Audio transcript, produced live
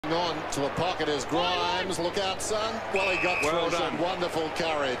holding on to the pocket is Grimes. Look out, son. Well, he got Well through. done. Wonderful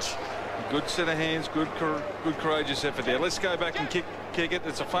courage. Good set of hands, good courageous effort there. Let's go back and kick it.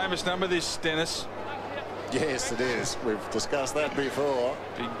 It's a famous number, this, Dennis. Yes, it is. We've discussed that before.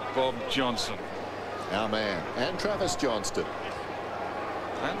 Big Bob Johnson. Our man. And Travis Johnston.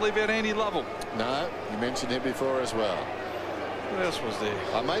 Don't leave out Andy Lovell. No, you mentioned him before as well. What else was there?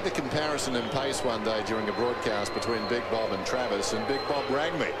 I made the comparison in pace one day during a broadcast between Big Bob and Travis, and Big Bob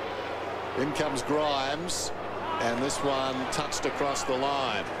rang me. In comes Grimes, and this one touched across the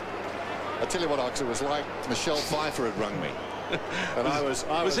line. I tell you what, Ox, it was like Michelle Pfeiffer had rung me. And I was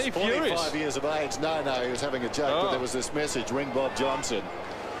he 45 furious? years of age. No, he was having a joke, but there was this message, ring Bob Johnson.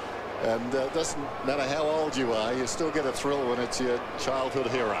 And it doesn't matter how old you are, you still get a thrill when it's your childhood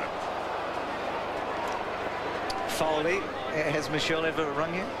hero. Foley, has Michelle ever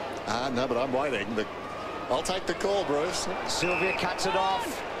rung you? No, but I'm waiting. I'll take the call, Bruce. Sylvia cuts it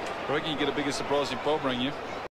off. I reckon you get a bigger surprise if Bob rang you.